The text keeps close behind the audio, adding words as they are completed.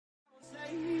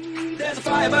There's a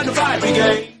fire, burn the fire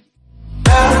brigade.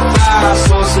 Our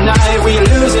souls tonight, we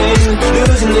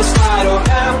losing this fight. Oh,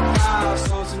 our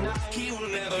souls tonight. He will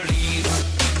never leave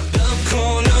the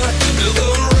corner, we'll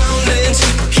go around it.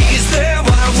 He's there,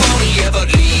 why won't he ever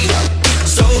leave?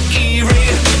 So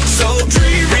eerie, so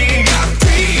dreary. I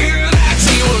fear that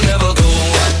he will never go.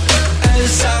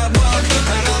 As I walk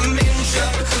and I'm in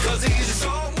shock, 'cause he's just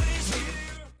always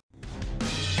here.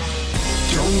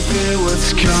 Don't fear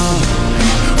what's come.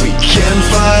 We can't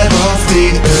fight off the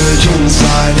urge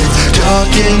inside. It's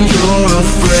dark and you're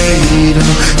afraid of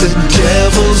the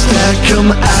devils that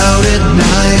come out at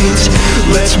night.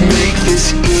 Let's make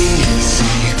this easy.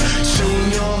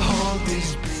 Soon your heart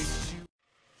is beating.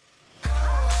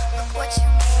 Look what you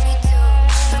made me do.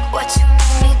 Look what you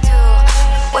made me do.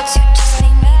 What you just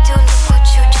made me do. Look what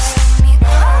you just made me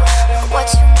do. Look what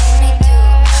you made me do.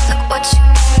 Look what you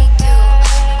made me do.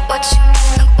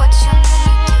 Look what you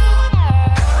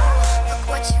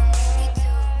made me do.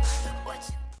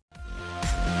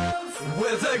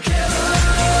 With a killer,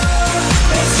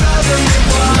 it's driving me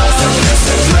wild. It's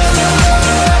a thriller,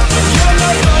 you're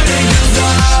not running your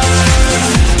life.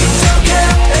 Don't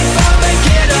care if I make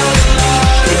it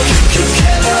alive.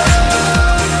 Killer,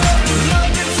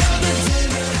 love is all the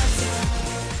demon.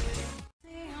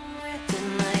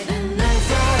 A night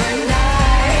for a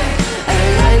night, a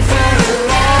life for a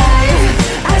life.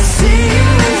 I see you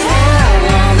in hell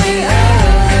on the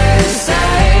other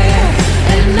side.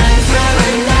 A night for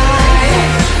a night.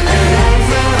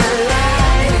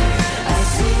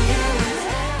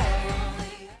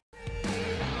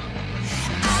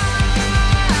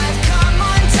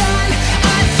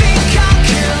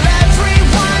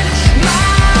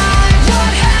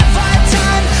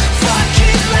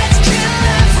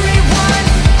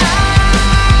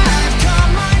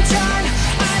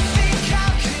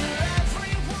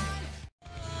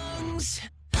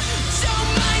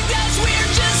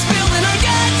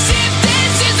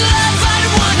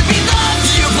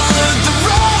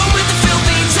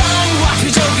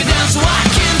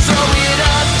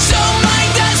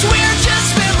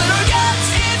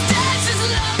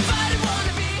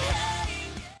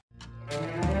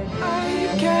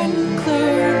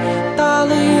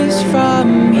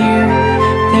 From here,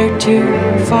 they're too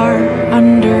far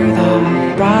under the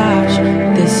brush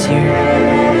this year.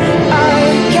 I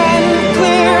can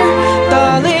clear the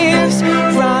leaves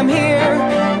from here,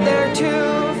 they're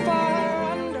too far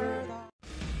under the.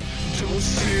 Don't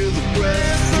steal the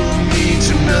breath from me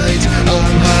tonight. I'm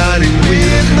hiding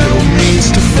with no means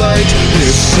to fight.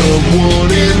 There's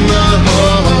someone in the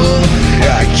hall.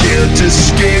 I can't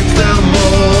escape them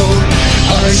all.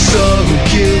 I saw who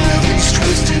killed these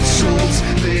twisted souls.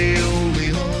 They only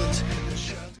haunt the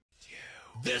shadows.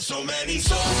 There's so many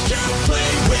souls to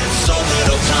play with, so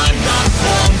little time. Not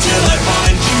long till I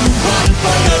find you. Run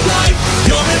for your life.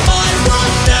 You're in my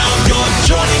world now. You're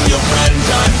joining your friend.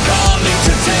 I'm calling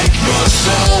to take your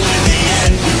soul. In the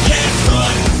end, you can't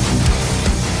run.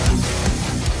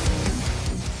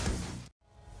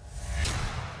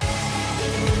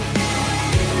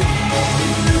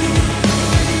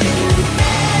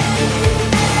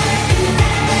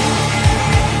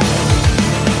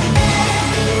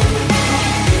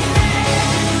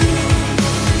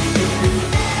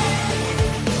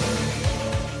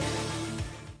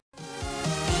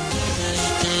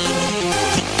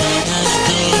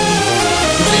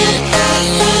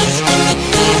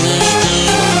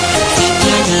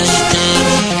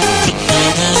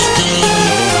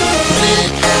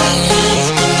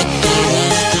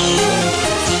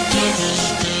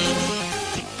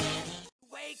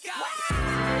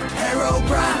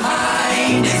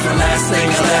 It's the last thing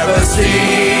I'll ever see.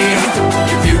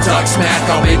 If you talk smack,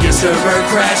 I'll make your server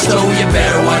crash. So you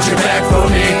better watch your back for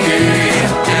me.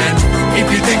 And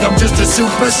if you think I'm just a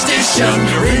superstition,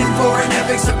 you're in for an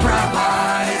epic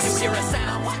surprise. If you're a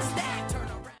sound, what's that? Turn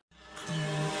around.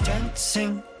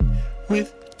 Dancing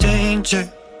with danger.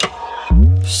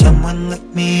 Someone let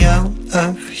me out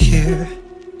of here.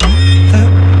 The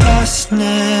past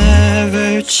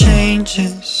never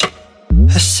changes.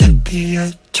 A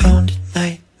sepia-toned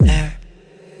nightmare.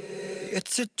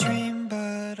 It's a dream,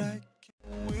 but I get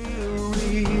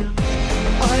weary.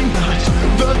 I'm not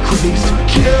the crazy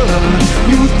killer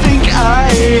you think I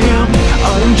am.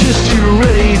 I'm just too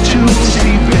ready to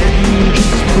see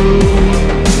vengeance through.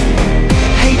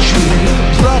 Hatred,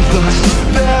 bloodlust,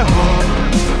 they're all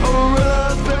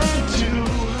irrelevant too.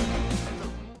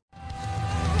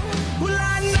 Well,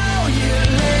 I know you're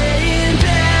laying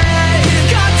there,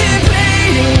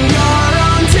 contemplating your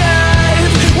own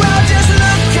death. Well, just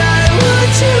look at what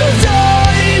you've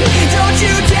done. Don't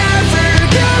you dare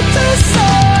forget the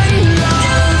sun.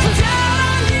 Love died.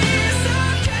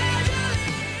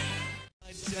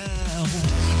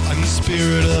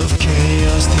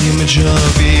 image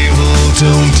of evil,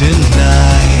 don't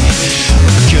deny.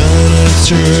 I'm gonna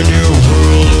turn your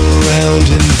world around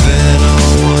and then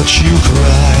I'll watch you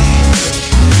cry.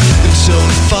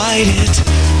 Don't fight it,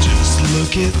 just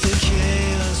look at the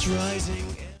chaos rising.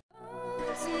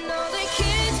 All the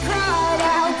kids cried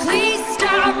out, please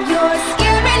stop, you're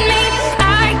scaring me.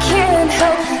 I can't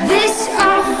help this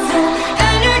awful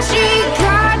energy.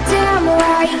 Goddamn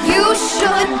right, you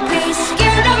should be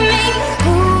scared of me.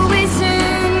 Who is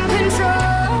in control?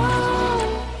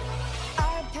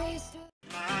 I paced it.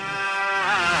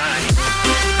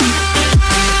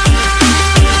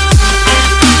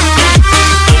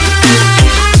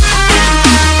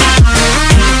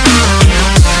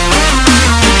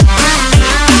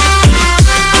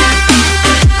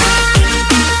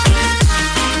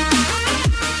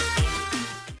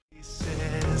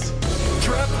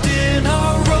 Trapped in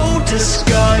our own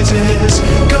disguises,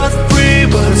 got free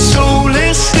but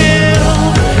soulless still.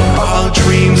 Our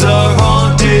dreams are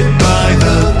haunted by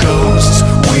the ghosts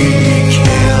we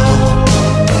kill.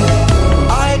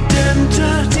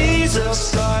 Identities of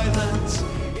silence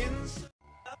inside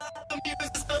the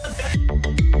music.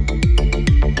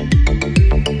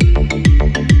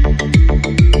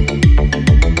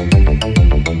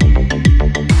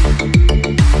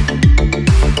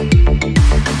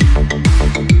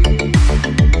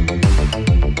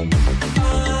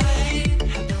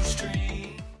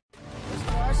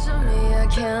 Parts of me I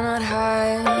cannot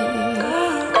hide.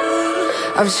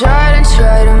 I've tried and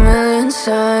tried a million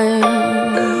times.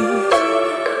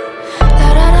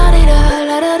 La-da-da-dee-da,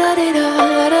 la-da-da-dee-da,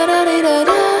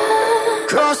 la-da-da-dee-da-da.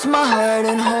 Cross my heart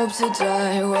and hope to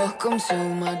die. Welcome to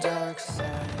my dark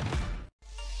side.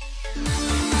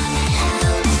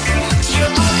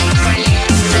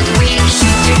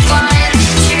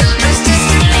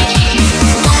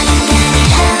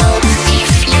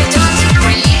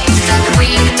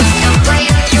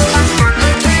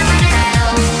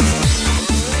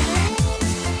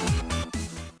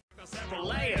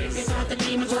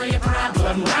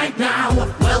 Right now,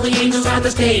 well, the angels on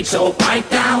the stage, so pipe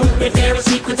down. If there are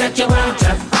secrets that you want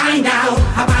to find out,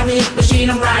 how about the machine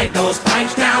and ride those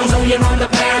pipes down? So you're on the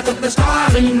path of the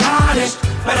starving artist,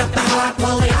 but at the heart,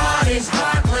 well, the art is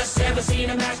heartless. Ever seen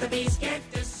a masterpiece get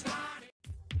discarded?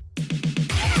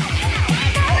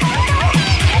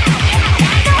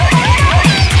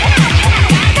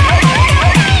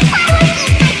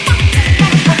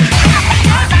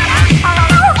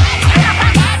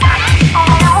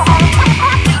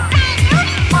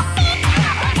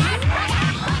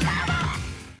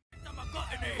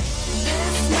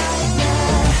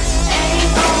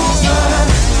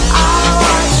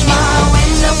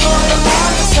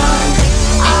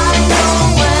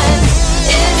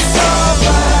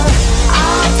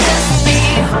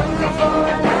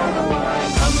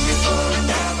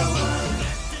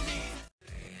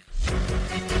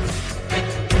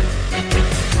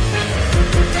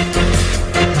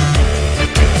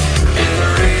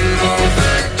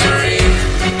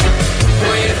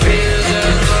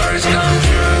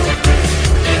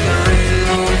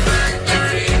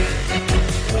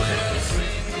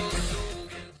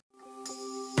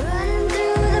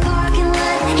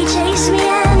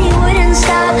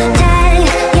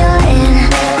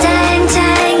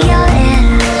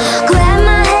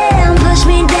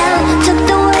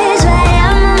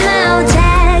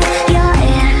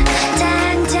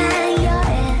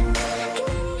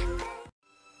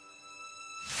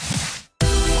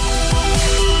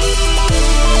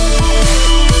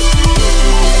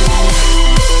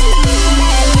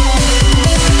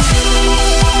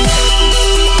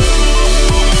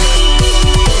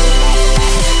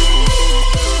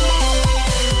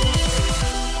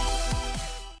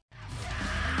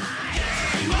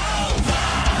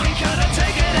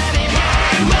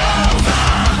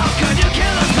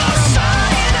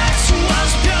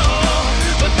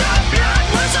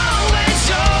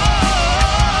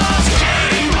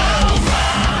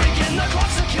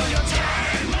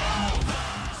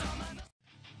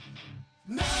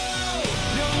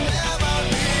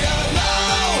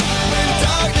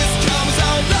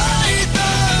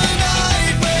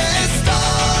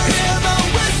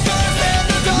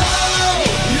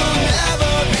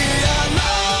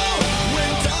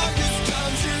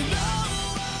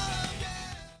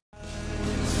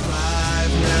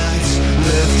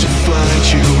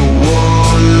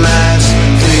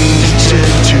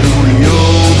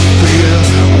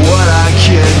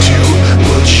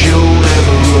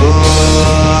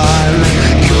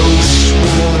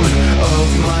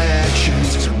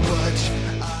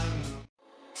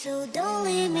 So don't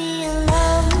leave me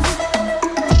alone.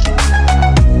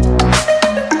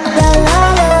 La la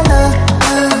la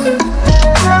la.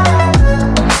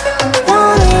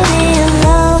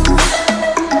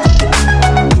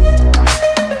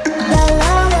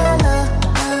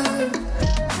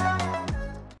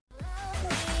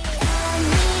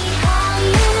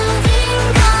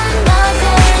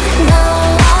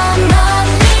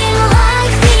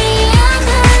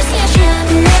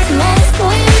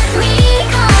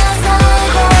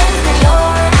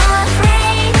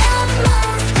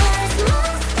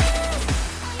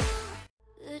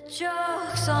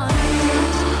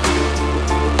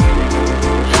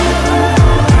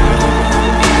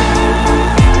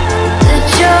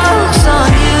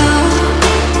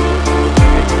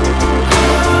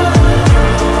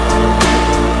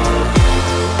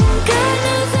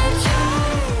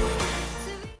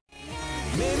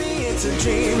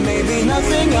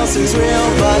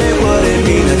 thought it wouldn't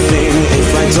mean a thing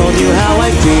if I told you how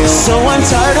I feel. So I'm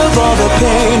tired of all the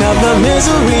pain, of the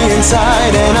misery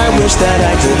inside, and I wish that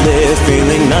I could live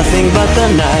feeling nothing but the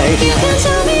night. You can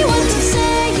tell me what to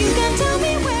say, you can tell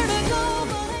me where to go,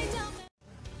 but I don't.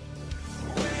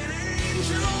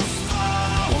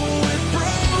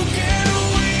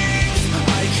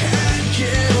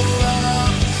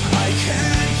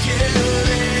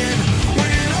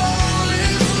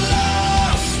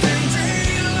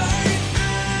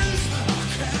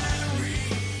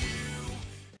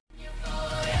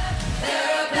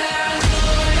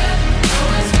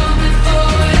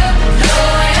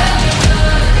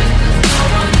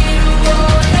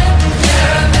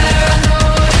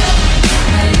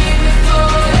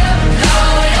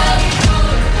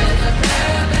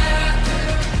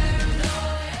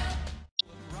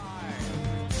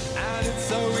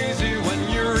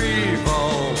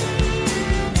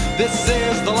 This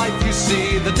is the life you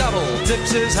see, the devil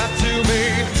tips his hat to me.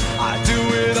 I do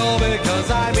it all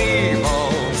because I'm evil,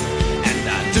 and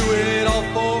I do it all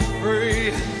for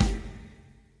free.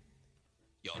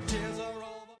 Your tears are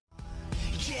all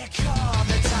Yeah, call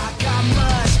the talk, I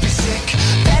must be sick.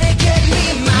 Better get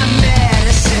me my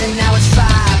medicine. Now it's 5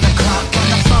 o'clock on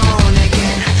the phone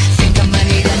again. Think I'm gonna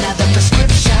need another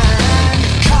prescription.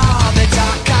 Call the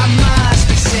talk, I must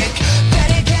be sick.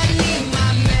 Better get me my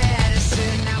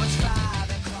medicine. Now it's 5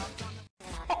 o'clock on the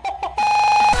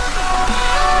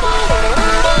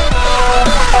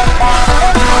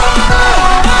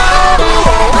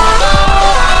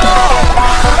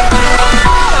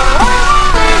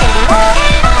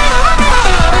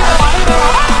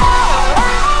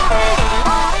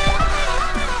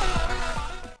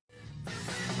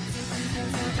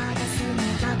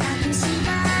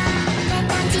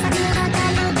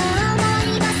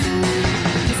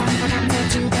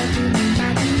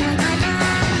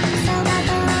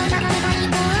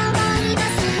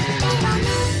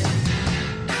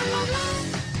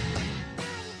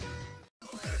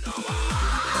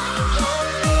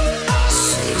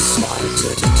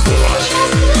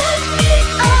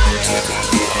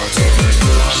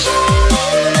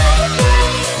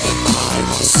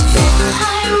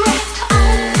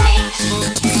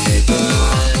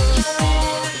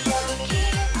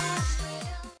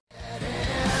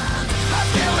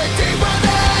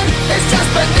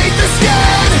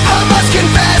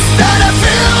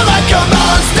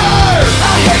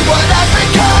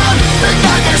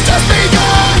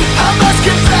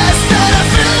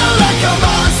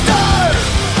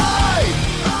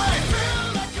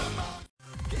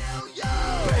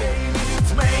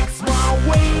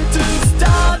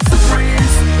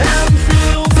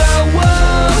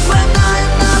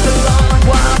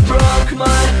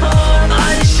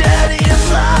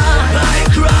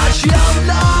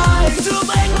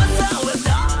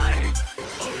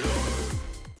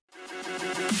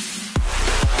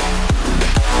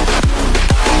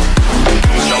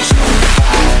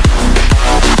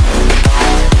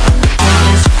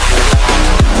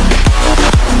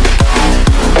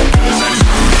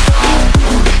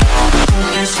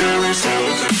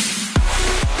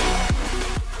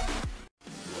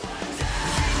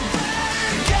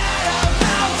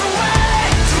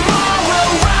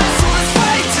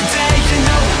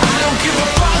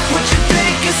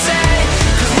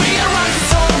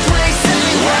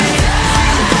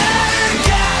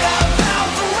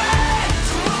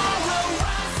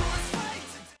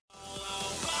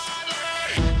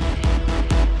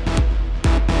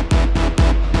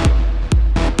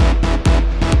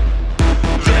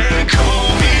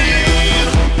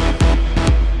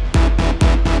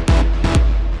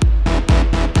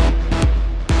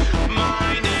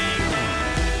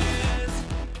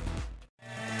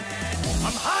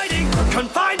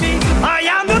Confine me, I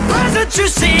am the present you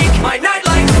seek. My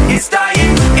nightlight is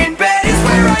dying, in bed is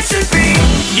where I should be.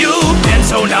 You've been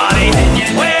so naughty,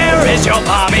 where is your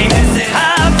mommy?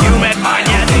 Have you met mine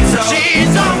yet?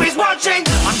 She's always watching,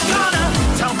 I'm gonna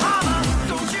tell mama,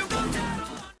 don't you go down.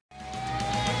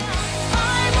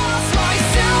 I lost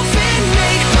myself in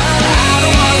make, but I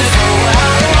don't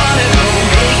wanna go,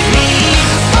 make me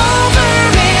over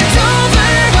and over,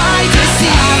 I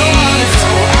deceive. I don't wanna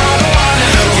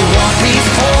go, you want me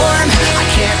form, I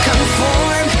can't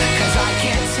conform, 'cause I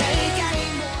can't take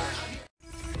anymore.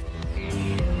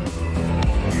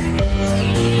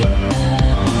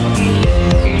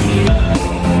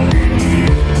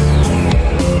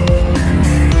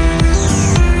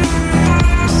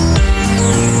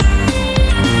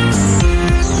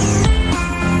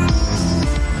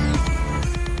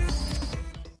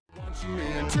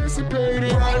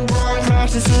 Anticipating, run,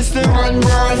 crash the system,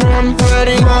 run,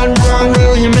 putting on,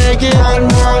 will you make it,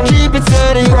 run, keep it safe.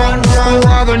 city. Run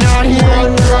while they're not here.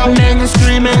 Men are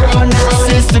screaming.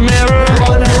 System error.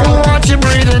 Watch your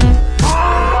breathing.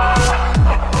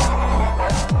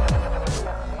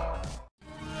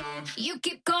 You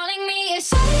keep calling me a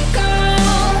psycho.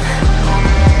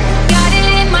 Got it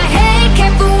in my head,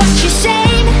 careful what you say.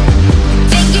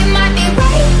 Think you might be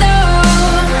right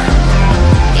though.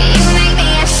 You make me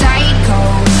a psycho,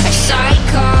 a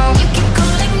psycho. You keep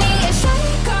calling me a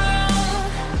psycho.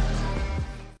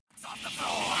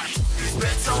 It's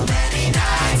been so many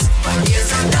nights, but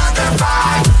here's another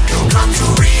fight. You'll come to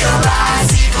realize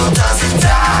evil doesn't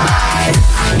die.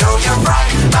 I know you're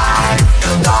frightened by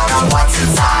the thought of what's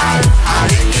inside.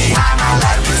 Hiding behind my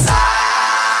lifeless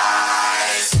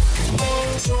eyes.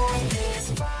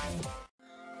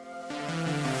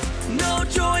 No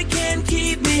joy can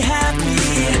keep me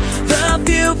happy. The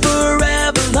view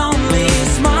forever lonely.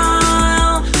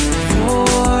 Smile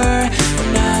for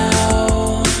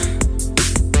now.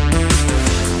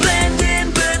 Blend in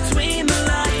between the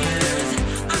liars.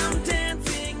 I'm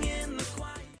dancing in the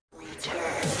quiet.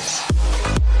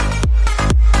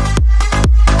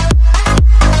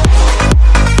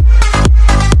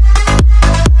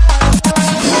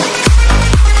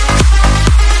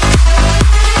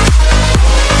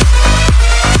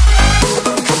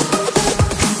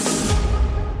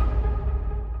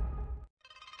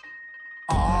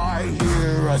 I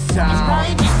hear a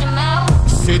sound.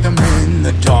 See them in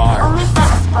the dark.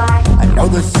 I know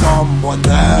there's someone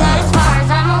there.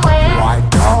 Why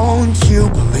don't you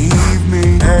believe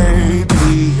me?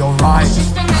 Maybe you're right,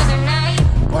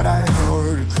 but I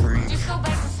heard a creak.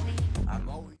 I'm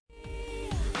always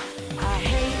I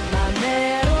hate my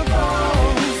metal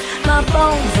bones, my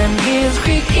bones and gears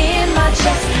creak in my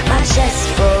chest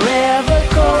forever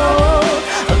cold,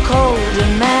 a cold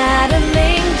and maddening.